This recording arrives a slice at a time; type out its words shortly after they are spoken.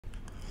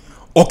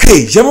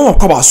Okay, jema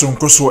wakaba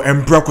sonkoso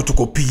embra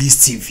Kotoko Kwesi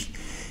TV.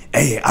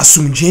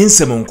 Asumdwe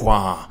nsem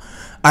nkwa.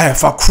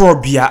 Fa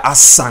krobia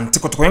asante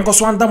Kotoko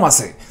yenkoso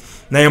andamase.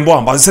 Na yembo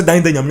amba se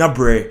dan da nyamnya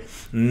bre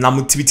na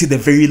motivity the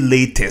very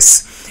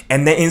latest.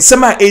 And then in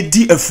sema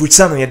edi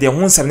afruta na ye de ho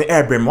nsem ne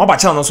airbrem. Oba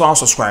channel no so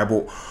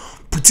unsubscribe.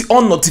 Put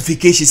on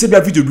notification se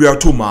bia video bia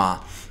to ma.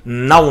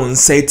 Na won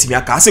say timi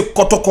aka se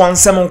Kotoko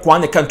nsem nkwa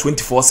ne kan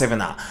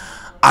 24/7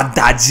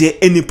 Adaje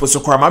any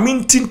posokora. I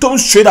mean tintom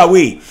straight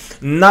away.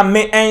 Na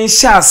me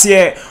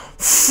enshase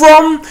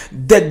from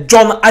the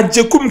John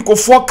Agyekum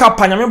Kufour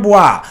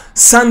kapanyameboa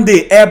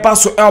Sunday eba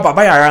so elba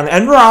bayaran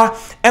enra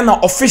ena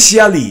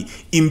officially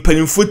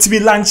impenifo tibi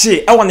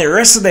lanche e won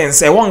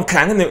residence e won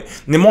kan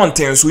ne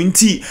mountains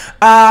winti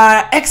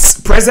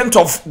ex-president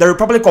of the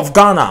Republic of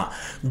Ghana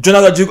John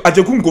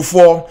Agyekum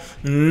Kufour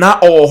na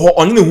oho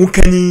oni ne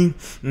hukani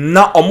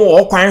na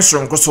omo kwan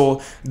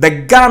sonkoso the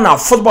Ghana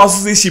Football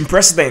Association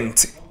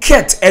president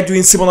Ket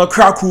Edwin Simono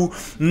Kraku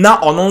na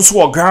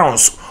ononso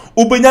grounds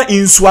ubenya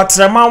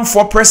insuatreman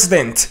for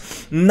president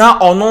na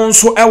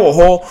ononso ewo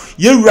ho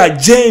yewura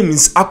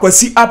James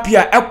Kwesi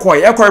Appiah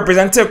ekọ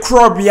represent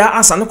Krobia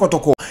asane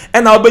Kotoko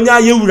ena ubenya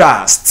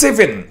yewura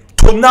Stephen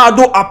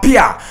Tornado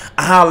Appiah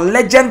a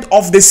legend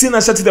of the scene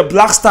to the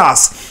Black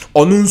Stars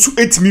onunsu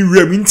etimi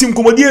rem ntim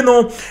komodie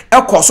no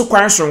ekọ so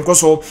kwan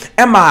sonkoso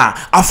ema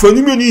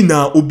afranimoni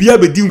na obi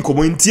abedi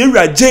nkomo ntie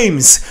yewura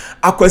James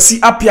Kwesi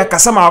Appiah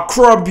kasama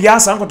Krobia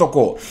asane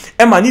Kotoko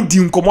ema ni di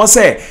nkomo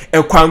se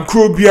ekwan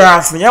Krobia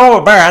afnya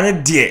wo bara ne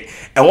de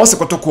ewo se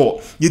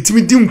Kotoko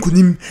yetimi di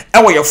nkunim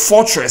ewo ye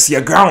fortress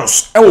ye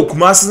grounds ewo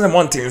Kumasi ne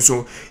mountain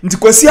so nti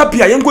Kwesi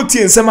Appiah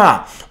yenkotie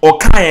nsema o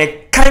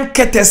kan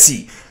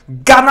ketesi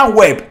Ghana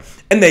web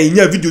and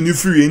the video new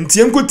free and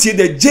Tienko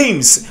the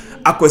James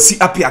Kwesi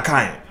Appiah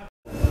kind.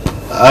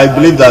 I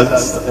believe that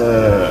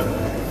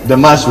the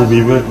match will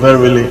be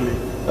very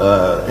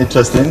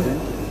interesting.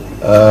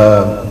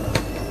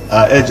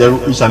 I urge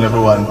each and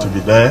everyone to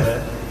be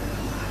there,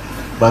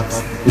 but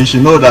you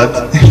should know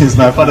that he's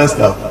my father's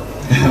cup.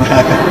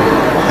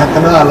 I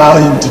cannot allow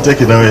him to take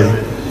it away.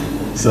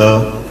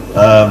 So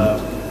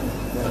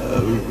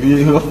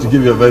we have to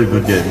give you a very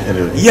good game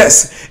anyway.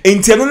 Yes,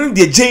 in telling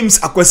the James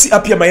Kwesi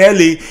Appiah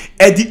Mayele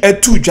Eddie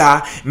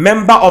Etuja,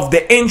 member of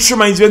the Interim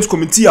Management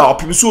Committee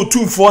of episode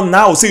 24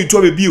 now say to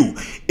a bill.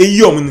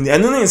 And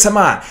then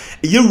sama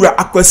yewura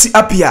Kwesi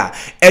Appiah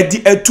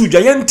Eddie Etuja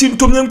yentin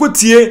tom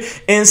yenkotie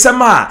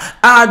ensama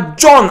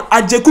John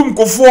Agyekum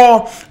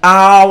Kufour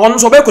won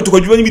so be Kotoko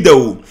dwani bi da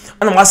o.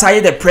 Ana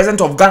wasaye the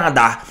president of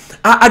Ghana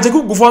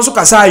Agyekum Kufour so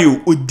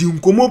kasayo odi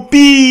nkomo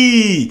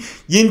pi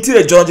yenti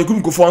the John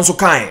Agyekum Kufour so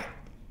kan.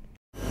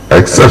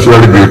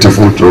 Exceptionally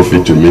beautiful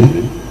trophy to me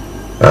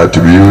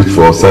to be used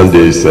for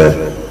Sunday's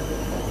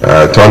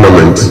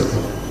tournament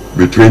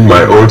between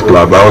my old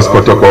club. I was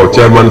Kotoko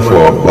chairman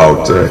for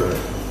about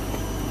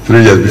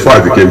 3 years before I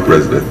became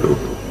president though.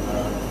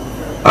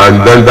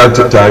 And then that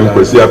time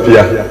Kwesi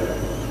Appiah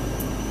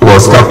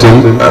was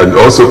captain and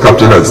also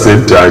captain at the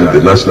same time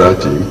the national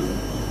team.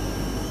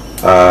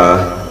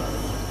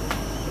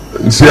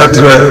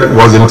 Seattle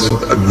wasn't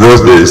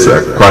those days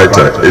quite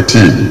a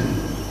team.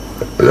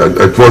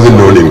 It wasn't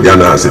known in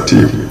Ghana as a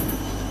team,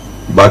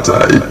 but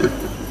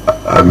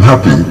I'm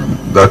happy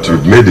that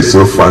you've made it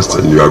so fast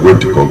and you are going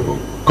to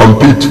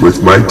compete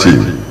with my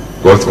team,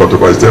 because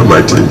Kotoko is still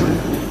my team.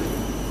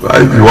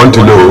 If you want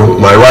to know,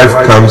 my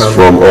wife comes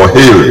from or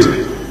hailed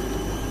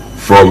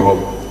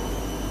from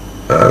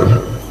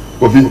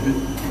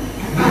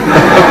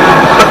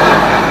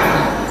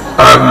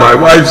my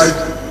wife's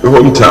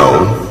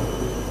hometown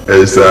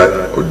is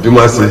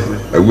Dumasi,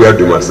 Agua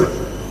Dumasi,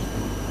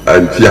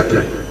 and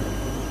Fiake,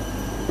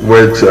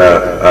 which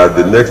are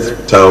the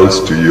next towns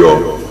to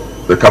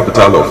the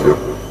capital of you.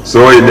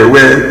 So in a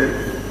way,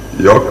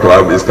 your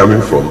club is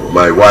coming from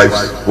my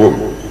wife's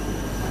home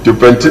to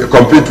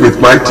compete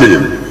with my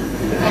team.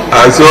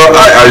 And so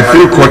I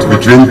feel caught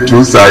between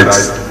two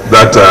sides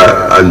that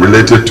I'm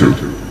related to.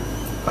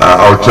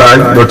 I'll try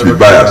not to be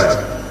biased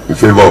in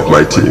favor of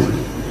my team.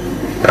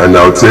 And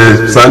I'll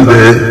say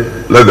Sunday,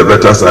 let the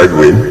better side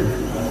win.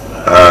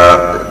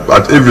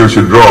 But if you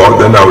should draw,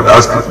 then I would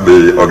ask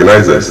the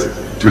organizers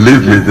to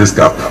leave me this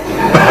cup.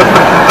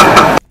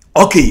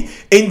 Okay,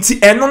 enti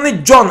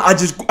enone John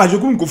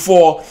Agyekum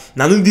Kufour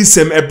na no di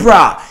sem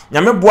ebra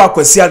nyameboa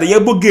Kwesi ade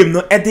yebo game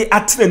no ede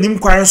atena nim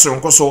kwan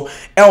sonkoso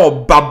o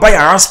baba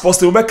yara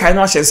sports we be kai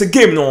no ahye se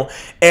game no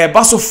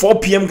ba so 4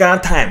 PM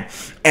Ghana time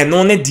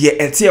enone de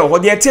ete o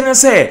de ete ne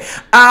se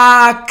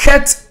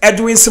Ket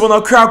Edwin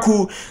Simono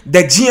Kraku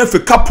the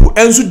GF Cup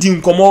enso di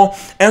nkomo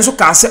enso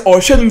ka se o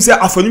hwe nim se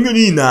afanimyo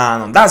ni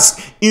na that's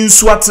in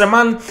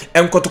Swaterman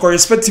and Kotoko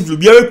respectively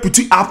be able put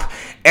up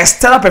a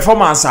stellar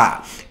performance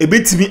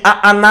ebetimi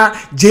ana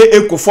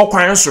Kufour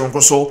kwan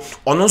sonkoso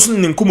ono so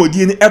ne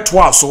nkomodie ni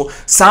eto aso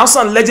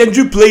Samson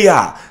legendary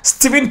player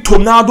Stephen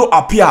Tornado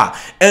Appiah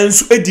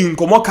enso edi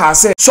nkomo ka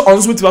se so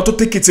ono so tibato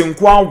ticket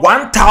nkwa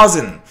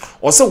 1000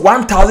 or say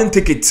 1000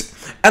 ticket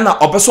ena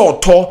obeso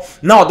oto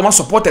na odoma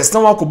supporters na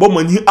wakobo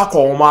mani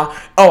akoma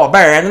e wa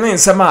bayere ne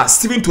nsema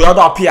Stephen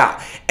Tornado Appiah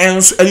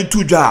enso edi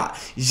to dwa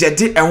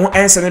yede ehun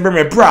ense ne be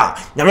me bra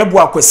nyame bo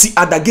akwasi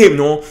ada game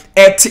no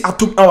eti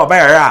atom awa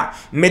bayara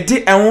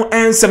mede ehun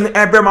ensem ne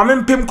ebre ma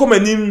mempem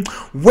komanim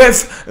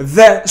with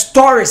the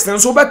stories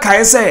nso be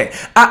kai say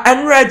a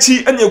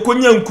enrachi ene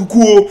konya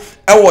nkukuo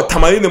ewo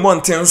tamale ne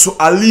monten so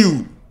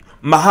Aliu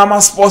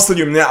Mahama Sports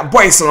Stadium ne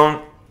boys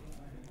no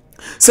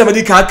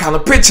somebody can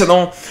pitch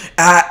no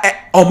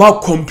oma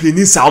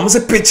complaining sa almost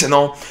a pitch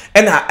no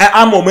and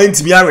a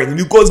moment me are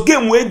because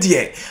game we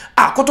there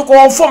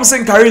Kotoko form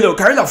sen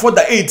Karela for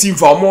the 18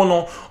 for more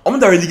no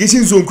the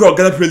relegation zone crowd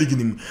Ghana Premier League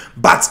nim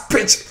but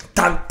pitch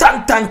tan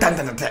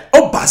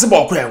oh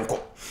basketball krenko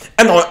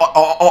and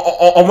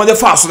on the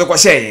fast so the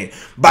question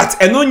but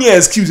no new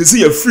excuse to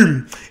see a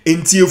film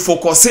until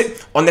focus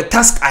it on the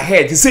task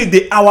ahead to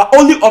say our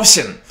only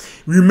option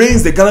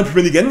remains the Ghana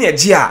Premier League and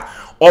Nigeria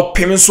or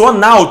payments so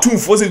now 2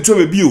 force to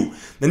review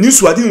the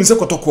news wadi nse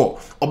Kotoko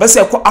obese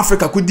ekọ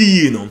Africa kudi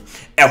yi no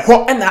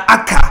ekọ na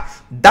aka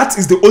that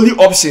is the only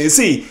option. You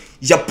see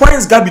your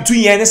points gap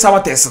between you and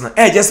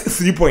Sawates just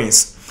 3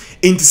 points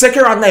in the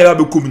second round na you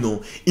be come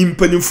no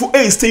impanifo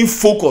stay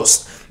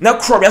focused na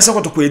crop ya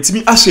Kotoko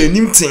etimi ahye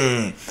nim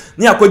ten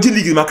na akwaji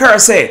league makara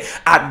say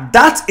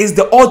that is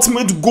the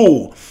ultimate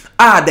goal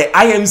the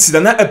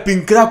IMC na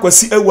epinkra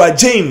Kwesi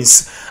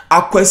James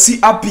Kwesi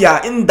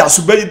Appiah in da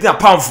subedi na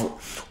pamfo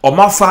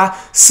Omafa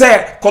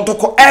say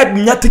Kotoko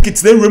nya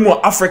ticket na remu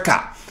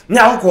Africa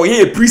na akoko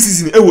ye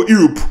pre-season ewo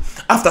Europe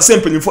after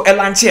same for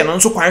launch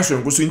and so kwan so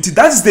nko so nti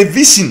that is the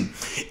vision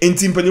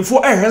nti penny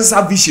for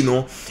ehesa vision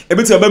no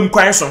ebeti abam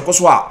kwan so nko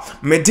so a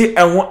mede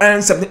ehon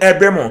ansem ne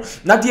ebremo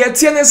na de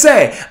etie ne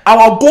say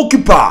our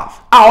goalkeeper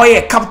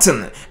our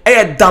captain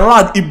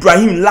Danlad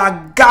Ibrahim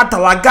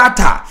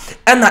Lagata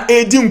na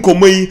edi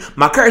nkomoyi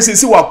makare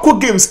say wa ko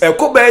games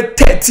ko be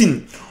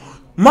 13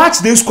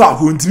 match day squad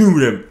go ntimi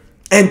wurem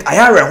and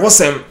ayare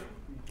hosem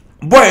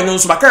boy no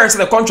so makare say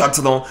the contract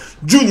no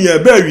junior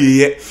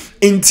bewie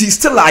enti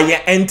still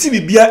aye enti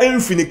bibia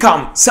enfini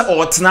kam se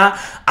otena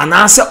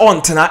ana se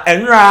ontena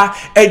enra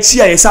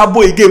echi aye sa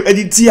boy game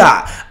editi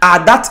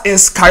that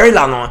is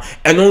Karela no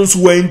eno nso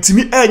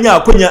wantimi anya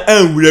akonya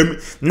anwurem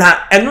na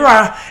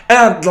enra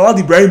Danlad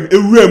Ibrahim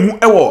ewuremu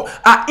ewo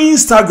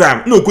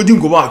Instagram no kodi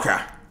nkomo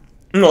aka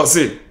no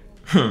say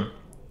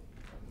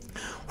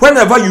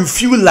whenever you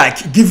feel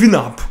like giving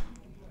up,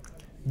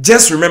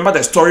 just remember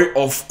the story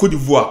of Côte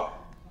d'Ivoire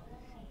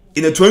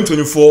in the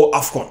 2024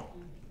 AFCON.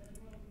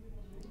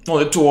 No,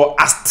 the two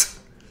asked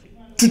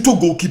Tuto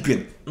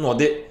goalkeeping. No,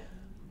 the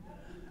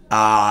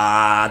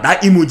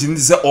that emoji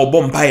is a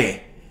bompaye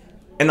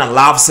and a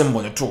love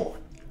symbol the two.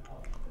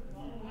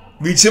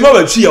 Which you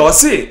know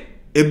say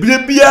a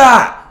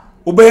blebia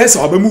obeys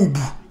or move.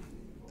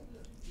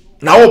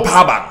 Now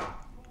Paban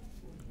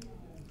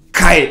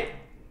Kai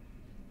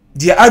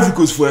the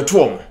advocates for a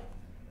twom.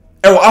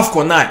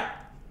 AFCON 9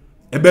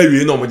 a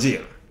berry no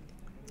jail.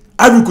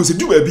 Advocates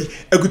do baby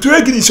a good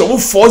regulation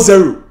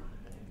 4-0.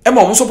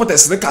 Emma almost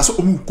supporters the castle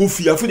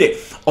Kofi Afide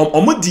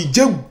on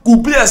DJ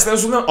good players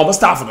on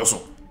staff or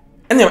so.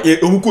 And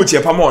then coach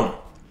your Pamon.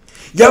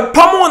 Ya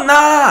Pamon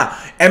na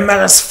and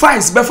Maras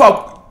fights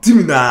before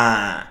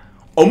Timina.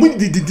 Omu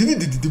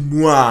di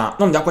moi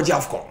non da kwaji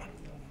AFCON.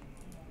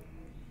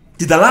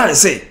 Did the line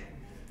say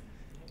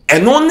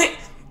and only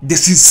the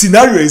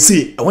scenario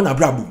say I want a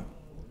brabu.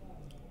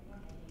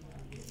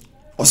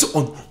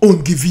 Also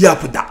on give you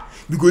up that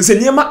because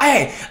nyema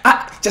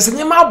just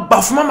nyema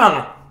baf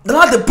mama no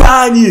Danlad the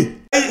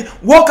pani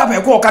walk up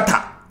and call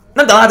kata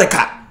na Danlad the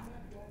car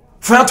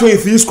for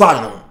 23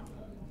 squad no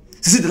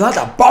see Danlad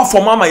the baf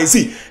for mama you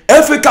see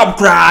FA Cup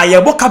cry ya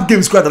World Cup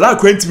game squad Danlad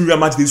 20 million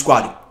match this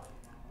squad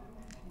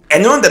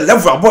and on the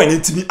level of boy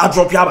need to be a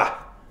drop yaba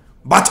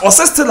but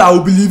also still I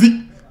will believe it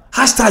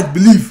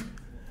 #believe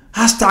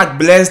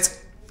 #blessed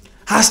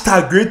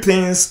 #great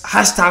things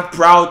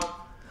 #proud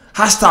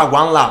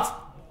 #one love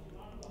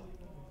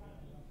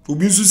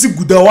Obi nso si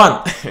good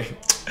one.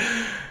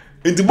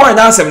 In the boy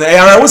now say na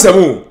era wo say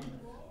mo.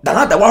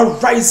 Danlad that one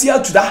rise here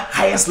to that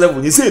highest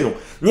level. You say no.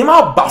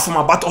 Nyema ba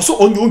from but also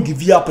on you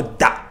give you up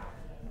that.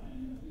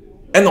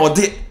 And all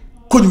the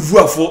Côte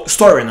d'Ivoire for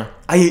story na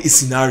aye a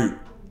scenario.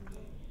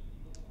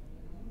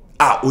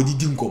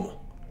 Odidi nkomo.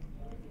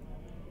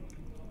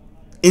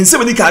 In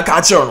somebody can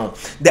catch no.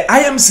 The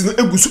IMC no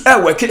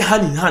egusu work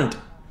hand in hand.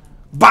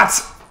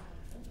 But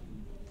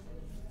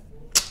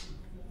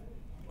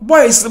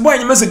boy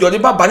you message your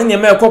baba na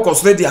me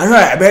kokos ready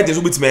ahwa ebe dey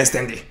so bit me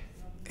extend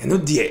and no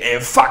dey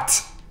in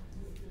fact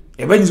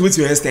ebe dey so bit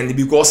me extend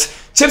because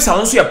chips are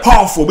also a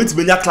powerful bit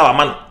me nya club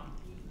man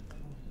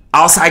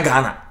outside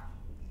Ghana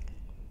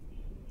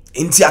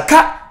inti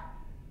aka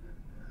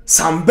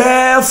some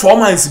bare 4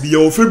 months be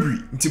your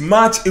February inti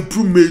March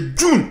April May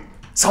June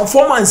some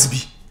 4 months be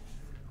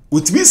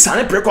with me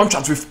sign a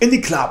pre-contract with any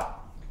club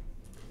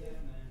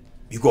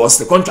because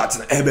the contract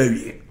na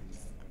ebe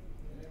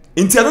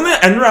inti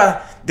anona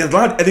enra the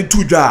Danlad edit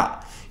to da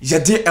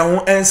yede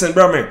ehon ensen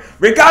brame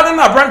regarding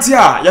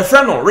Abrantia your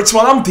friend no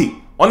Richmond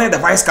Amte on the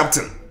vice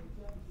captain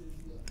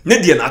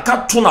ne die na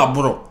ka to na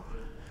boro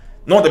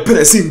no the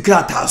person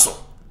krata so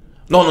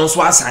no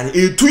so assign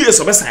 2 years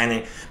of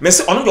signing me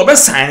say ono do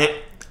sign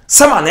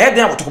some na e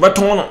den Kotoko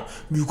beton no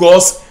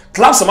because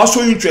clubs are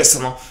showing interest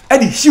no e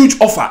the huge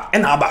offer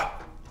and aba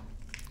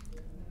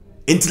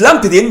Inti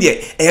Lamptey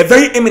dey a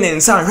very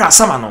eminent san hwe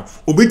asama no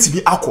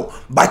obetimi akọ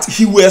but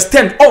he will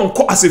stand on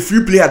as a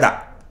free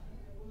player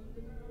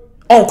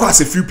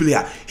as a free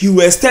player he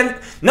will stand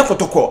na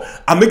Kotoko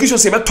and making sure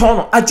say beton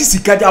no agi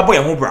sika dey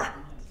aboy ho bra.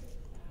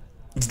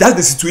 That's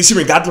the situation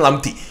regarding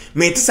Lamptey.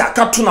 Me it is a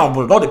captain of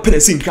all the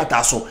penalty in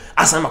Kata so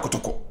as I'm a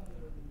Kotoko.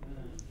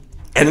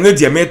 And no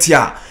dear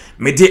metia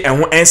me de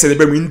and one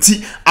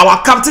celebrity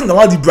our captain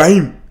Danlad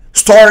Ibrahim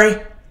story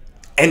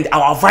and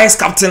our vice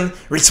captain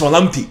Richard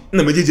Lamptey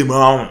na me je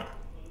around.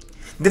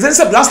 The sense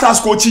of last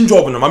last coaching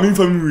job no mami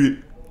family.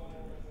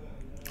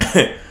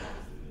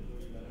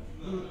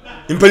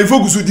 In Pelifo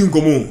gusu di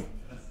nkomo.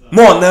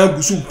 Mo na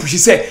gusu push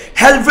say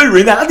heavy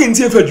rain na dey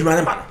ntie fa adwuma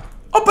ne ma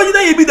no. Opanyi na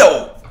ye bi da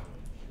o.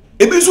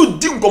 Ebi so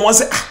di nkomo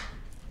say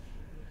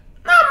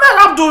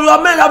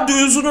na Mel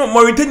Abdul so no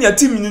Mauritania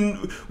team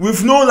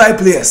with no live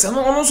players and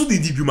also the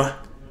dibuma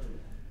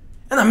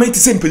and I made the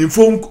same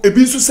phone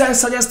ebi so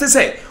suggest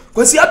say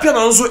Kwesi Appiah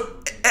na so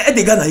e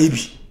de Ghana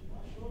ebi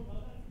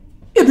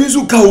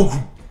so ka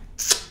ogu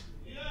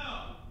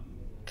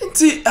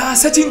enti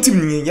certain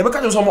team ni ye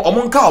beka so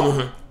omo nka omo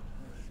ho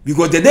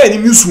because the day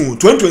ni soon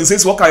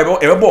 2026 work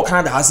e be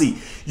Canada ha say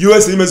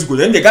US ni Mexico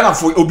then the Ghana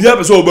for obi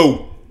a so oba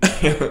o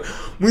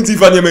munti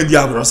fa ni mendi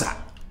abrosa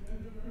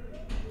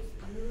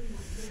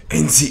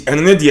enti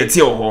ene de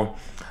ete ho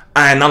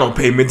I na no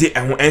pay me de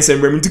ehun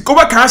ensem rem nti ko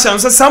ba kan sha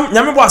so sam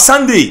nyame bo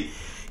Sunday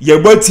ye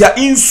gbatia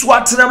insu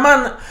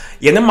atreman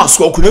ye ne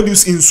maso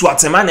okunadus insu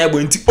atreman na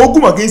egbo nti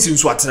ogum against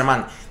insu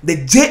atreman the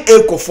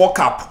Agyekum Kufour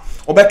Cup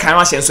obe kan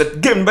wa sha so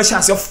game be sha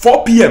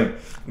 4 p.m.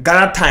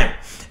 Ghana time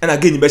and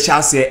again be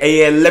sha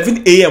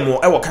 11 a.m.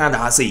 e wo Canada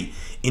ha say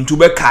into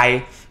be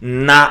kai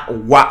na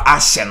wa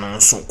ahye no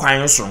so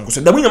kwan so nko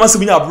so da munyama se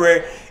bunya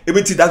abre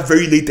ebeti that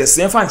very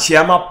latest fan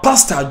chairman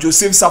Pastor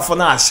Joseph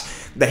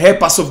Safonash, the head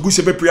pastor of Good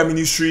Shepherd Prayer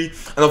Ministry,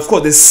 and of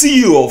course the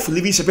CEO of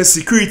Living Shepherd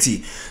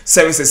Security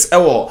Services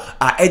ewo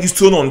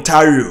Edistone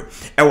Ontario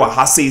ewo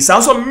ha say so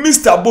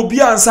Mr.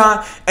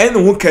 Bobiansa and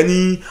who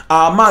kani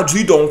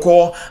Madrid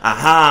donko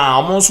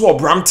almost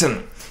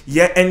Brampton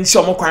ye en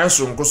shomo kwan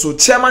so nko so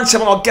chairman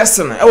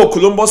Augustine ewo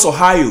Columbus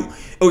Ohio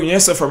United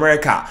States of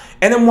America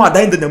and more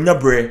than the namnya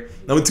bre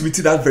na ultimate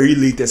that very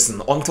latest.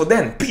 Until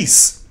then,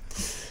 peace.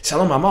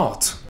 Shalom, I'm out.